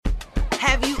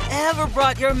Have you ever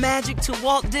brought your magic to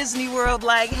Walt Disney World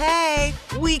like, hey,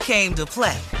 we came to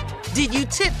play? Did you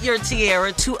tip your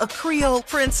tiara to a Creole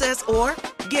princess or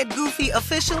get goofy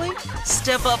officially?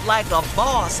 Step up like a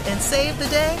boss and save the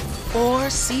day? Or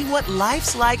see what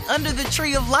life's like under the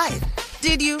tree of life?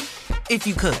 Did you? If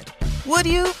you could. Would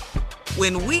you?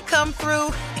 When we come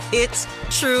through, it's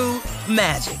true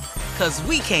magic. 'Cause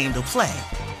we came to play.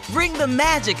 Bring the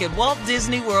magic at Walt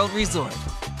Disney World Resort.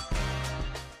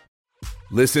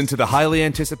 Listen to the highly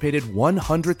anticipated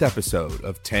 100th episode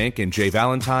of Tank and Jay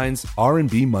Valentine's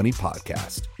R&B Money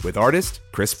Podcast with artist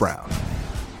Chris Brown.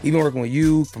 Even working with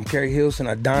you, from Carrie Hilson,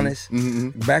 Adonis,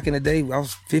 back in the day, I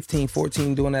was 15,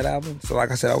 14 doing that album. So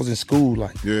like I said, I was in school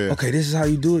like, okay, this is how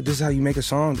you do it. This is how you make a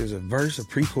song. There's a verse, a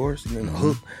pre-chorus, and then a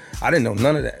hook. I didn't know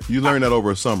none of that. You learned that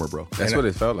over a summer, bro. That's what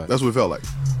it felt like. That's what it felt like.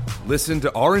 Listen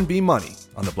to R&B Money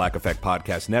on the Black Effect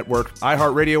Podcast Network,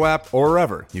 iHeartRadio app, or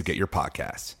wherever you get your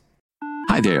podcasts.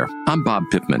 Hi there, I'm Bob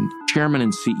Pittman, Chairman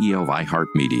and CEO of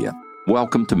iHeartMedia.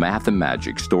 Welcome to Math and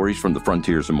Magic, Stories from the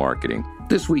Frontiers of Marketing.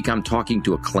 This week I'm talking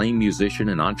to acclaimed musician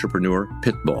and entrepreneur,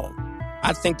 Pitbull.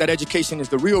 I think that education is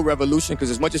the real revolution because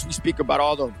as much as we speak about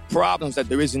all the problems that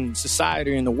there is in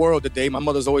society and the world today, my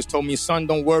mother's always told me, son,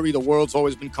 don't worry, the world's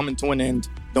always been coming to an end.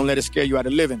 Don't let it scare you out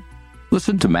of living.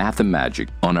 Listen to Math and Magic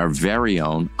on our very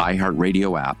own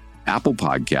iHeartRadio app, Apple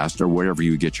Podcast, or wherever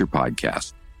you get your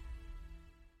podcasts.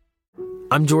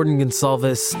 I'm Jordan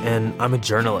Gonsalves, and I'm a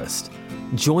journalist.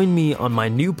 Join me on my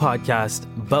new podcast,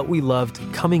 But We Loved,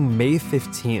 coming May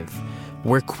 15th,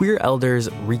 where queer elders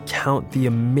recount the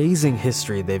amazing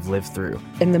history they've lived through.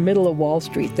 In the middle of Wall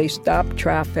Street, they stopped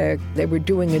traffic. They were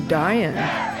doing a die-in.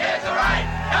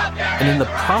 And in the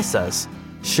process,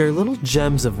 share little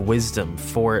gems of wisdom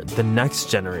for the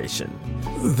next generation.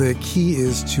 The key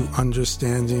is to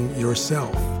understanding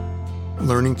yourself,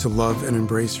 learning to love and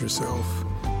embrace yourself.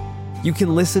 You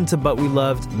can listen to But We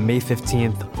Loved May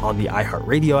 15th on the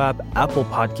iHeartRadio app, Apple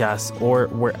Podcasts, or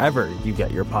wherever you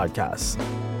get your podcasts.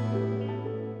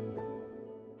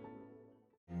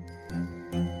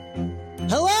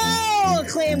 Hello,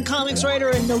 acclaimed comics writer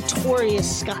and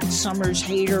notorious Scott Summers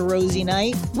hater, Rosie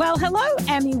Knight. Well, hello,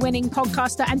 Emmy-winning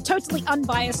podcaster and totally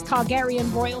unbiased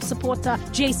Targaryen royal supporter,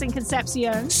 Jason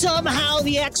Concepcion. Somehow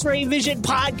the X-Ray Vision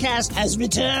podcast has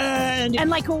returned. And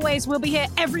like always, we'll be here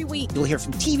every week. You'll hear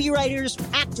from TV writers,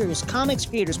 actors, comics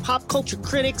creators, pop culture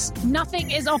critics. Nothing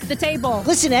is off the table.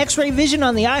 Listen to X-Ray Vision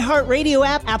on the iHeartRadio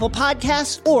app, Apple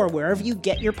Podcasts, or wherever you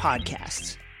get your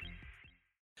podcasts.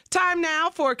 Time now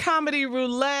for Comedy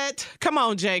Roulette. Come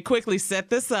on, Jay, quickly set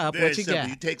this up. Very what you simple. got?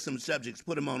 You take some subjects,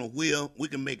 put them on a wheel. We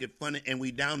can make it funny, and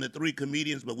we down to 3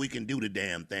 comedians, but we can do the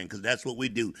damn thing because that's what we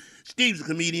do. Steve's a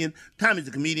comedian, Tommy's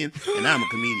a comedian, and I'm a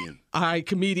comedian. All right,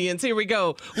 comedians, here we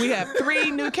go. We have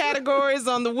 3 new categories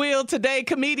on the wheel today,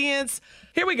 comedians.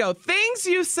 Here we go. Things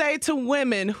you say to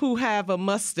women who have a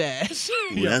mustache.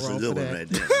 Well, that's a good one right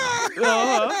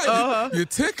there. You're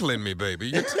tickling me, baby.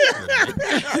 You're tickling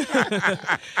me.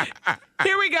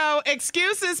 Here we go.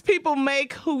 Excuses people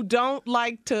make who don't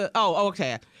like to... Oh,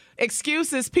 okay.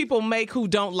 Excuses people make who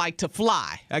don't like to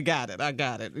fly. I got it.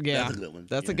 Yeah. That's a good one.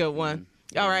 That's a good one.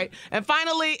 All right. And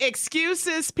finally,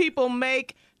 excuses people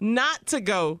make not to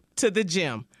go to the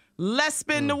gym. Let's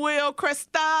spin the wheel,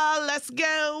 Krista. Let's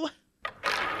go.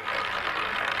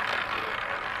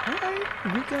 All right,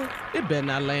 here we go. It better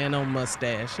not land on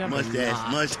mustache. Mustache.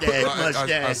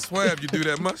 I swear if you do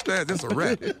that mustache, that's a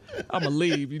wrap. I'm going to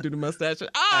leave. You do the mustache. All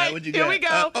right, here we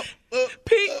go.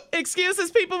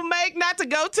 Excuses people make not to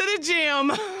go to the gym.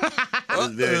 That was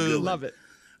very good. Love it.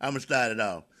 I'm going to start it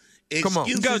off. Come on.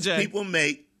 Excuses Go, Jay. people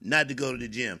make not to go to the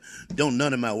gym. Don't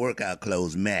none of my workout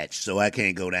clothes match, so I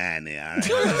can't go down there. All right?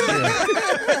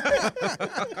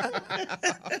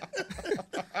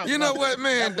 You know what,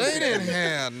 man? They didn't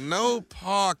have no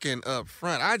parking up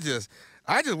front. I just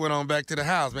went on back to the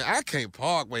house, man. I can't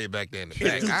park way back there in the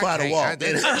back. It's too far to walk.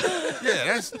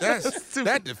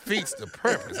 That defeats the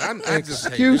purpose.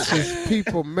 Excuses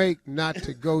people make not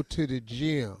to go to the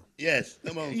gym. Yes,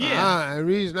 come on. Yeah. The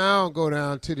reason I don't go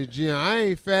down to the gym, I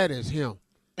ain't fat as him.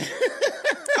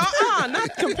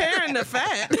 Not comparing the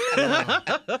fat.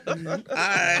 If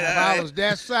I was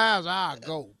that size, I'd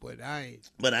go, but I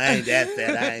ain't. But I ain't that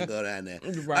fat. I ain't go down there.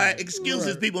 Right. All right,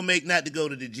 excuses people make not to go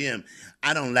to the gym.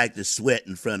 I don't like to sweat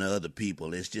in front of other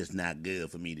people. It's just not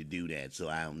good for me to do that, so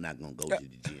I'm not going to go to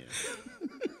the gym.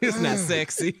 It's not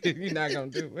sexy. You're not going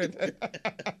to do it.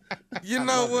 You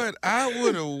know what? I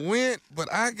would have went,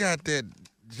 but I got that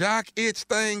jock itch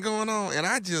thing going on, and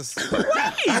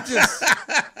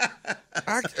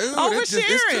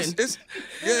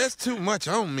it's too much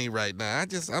on me right now.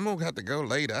 I'm gonna have to go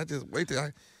later. I just wait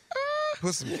till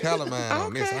put some calamine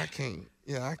on this. I can't.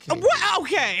 Yeah, I can't. Well,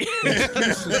 okay.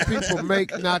 Excuses people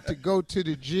make not to go to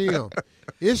the gym.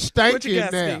 It's stinking now.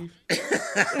 Steve?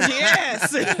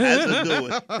 Yes. That's a good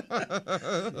one.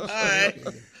 All right.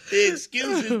 The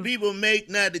excuses people make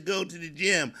not to go to the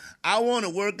gym. I want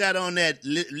to work out on that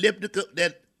elliptical,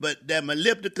 but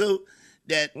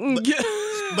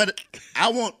I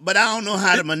don't know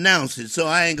how to pronounce it, so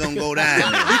I ain't gonna go down there.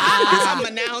 I'm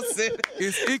announce it.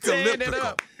 It's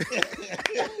ecliptical.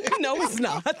 No, it's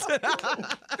not.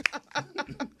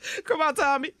 Come on,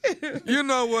 Tommy. You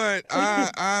know what?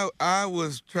 I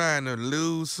was trying to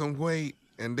lose some weight,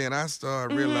 and then I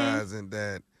started realizing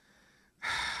that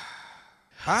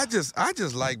I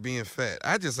just like being fat.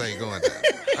 I just ain't going down.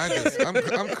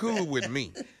 I'm cool with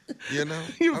me. You know,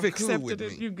 You've accepted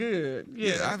it. You good?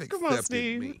 Yeah. I've accepted Come on,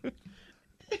 Steve. me.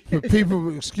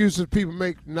 Excuses people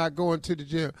make not going to the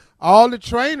gym. All the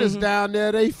trainers down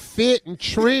there, they fit and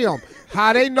trim.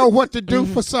 How they know what to do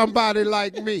for somebody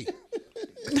like me?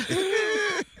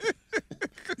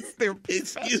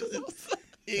 Excuses.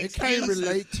 They can't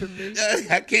relate to me.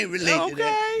 I can't relate to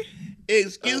that.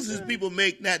 Excuses people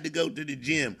make not to go to the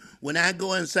gym. When I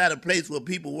go inside a place where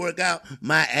people work out,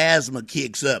 my asthma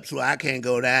kicks up, so I can't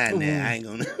go down there. I ain't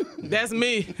gonna. That's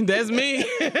me. That's me.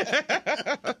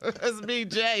 That's me,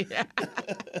 Jay.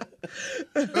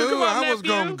 Ooh, I was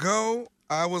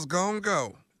gonna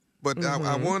go, but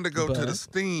I wanted to go to the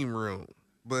steam room,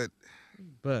 but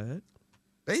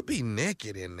they be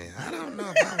naked in there. I don't know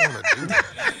if I want to do that.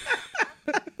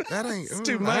 That ain't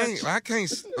too much. I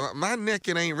can't. My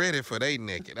naked ain't ready for they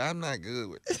naked. I'm not good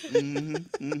with it.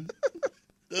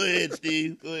 Go ahead,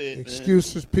 Steve. Go ahead.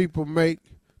 Excuses people make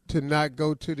to not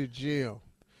go to the gym.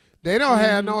 They don't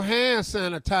have no hand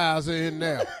sanitizer in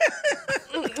there.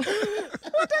 What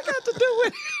that got to do with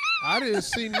it? I didn't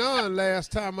see none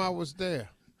last time I was there.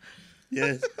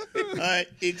 Yes. All right.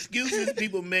 Excuses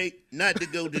people make not to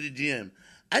go to the gym.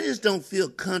 I just don't feel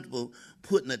comfortable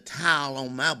putting a towel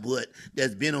on my butt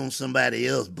that's been on somebody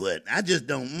else's butt. I just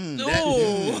don't.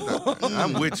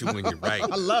 I'm with you when you're right.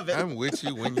 I love it. I'm with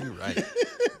you when you're right.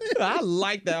 I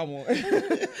like that one.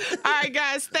 All right,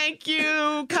 guys, thank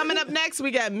you. Coming up next,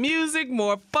 we got music,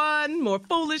 more fun, more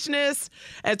foolishness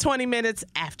at 20 minutes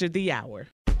after the hour.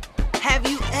 Have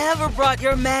you ever brought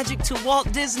your magic to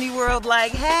Walt Disney World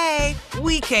like, hey,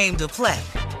 we came to play?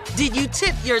 Did you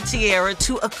tip your tiara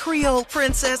to a Creole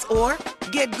princess or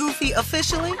get goofy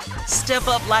officially? Step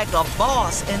up like a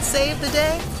boss and save the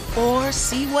day? Or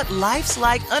see what life's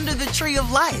like under the tree of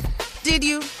life? Did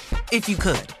you? If you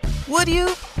could. Would you?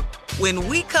 When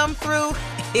we come through,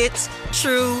 it's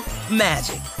true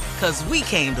magic. 'Cause we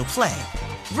came to play.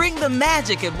 Bring the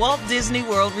magic at Walt Disney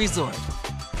World Resort.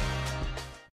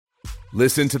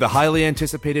 Listen to the highly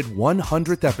anticipated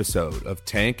 100th episode of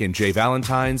Tank and Jay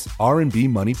Valentine's R&B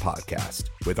Money Podcast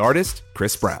with artist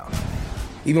Chris Brown.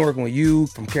 Even working with you,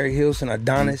 from Carrie Hilson,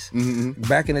 Adonis.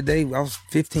 Back in the day, I was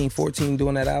 15, 14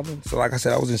 doing that album. So like I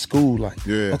said, I was in school like,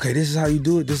 okay, this is how you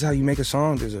do it. This is how you make a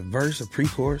song. There's a verse, a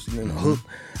pre-chorus, and then a hook.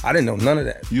 I didn't know none of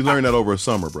that. You learned that over a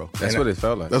summer, bro. That's what it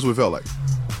felt like. That's what it felt like.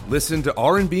 Listen to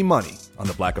R&B Money on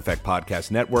the Black Effect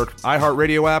Podcast Network,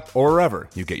 iHeartRadio app, or wherever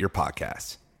you get your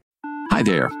podcasts. Hi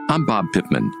there, I'm Bob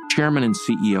Pittman, Chairman and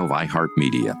CEO of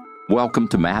iHeartMedia. Welcome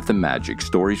to Math and Magic,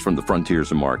 Stories from the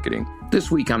Frontiers of Marketing.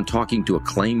 This week I'm talking to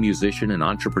acclaimed musician and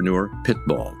entrepreneur,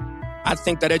 Pitbull. I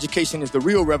think that education is the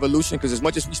real revolution because as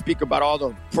much as we speak about all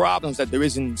the problems that there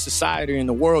is in society and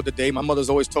the world today, my mother's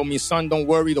always told me, son, don't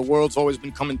worry, the world's always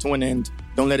been coming to an end.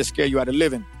 Don't let it scare you out of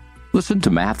living. Listen to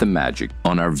Math and Magic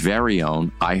on our very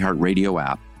own iHeartRadio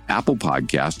app, Apple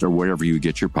Podcast, or wherever you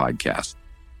get your podcasts.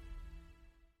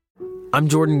 I'm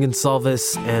Jordan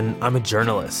Gonsalves, and I'm a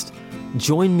journalist.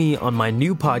 Join me on my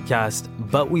new podcast,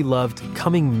 But We Loved,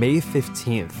 coming May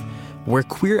 15th, where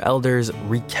queer elders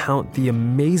recount the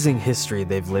amazing history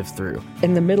they've lived through.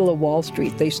 In the middle of Wall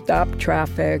Street, they stopped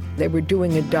traffic. They were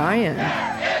doing a die-in.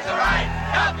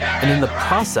 And in the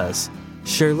process,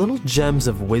 share little gems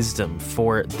of wisdom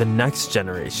for the next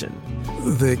generation.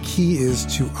 The key is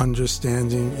to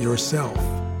understanding yourself,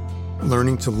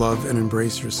 learning to love and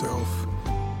embrace yourself.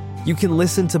 You can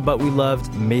listen to But We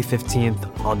Loved May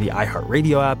 15th on the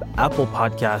iHeartRadio app, Apple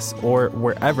Podcasts, or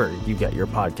wherever you get your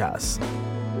podcasts.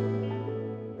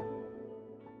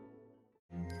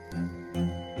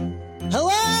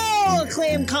 Hello,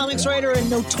 acclaimed comics writer and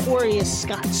notorious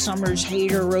Scott Summers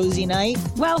hater, Rosie Knight.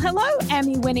 Well, hello,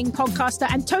 Emmy-winning podcaster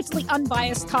and totally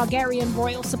unbiased Targaryen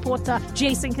royal supporter,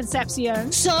 Jason Concepcion.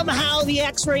 Somehow the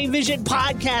X-Ray Vision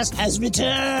podcast has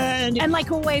returned. And like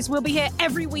always, we'll be here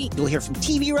every week. You'll hear from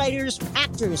TV writers,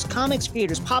 actors, comics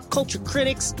creators, pop culture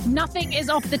critics. Nothing is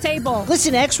off the table.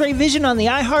 Listen to X-Ray Vision on the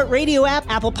iHeartRadio app,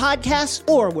 Apple Podcasts,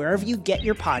 or wherever you get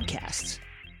your podcasts.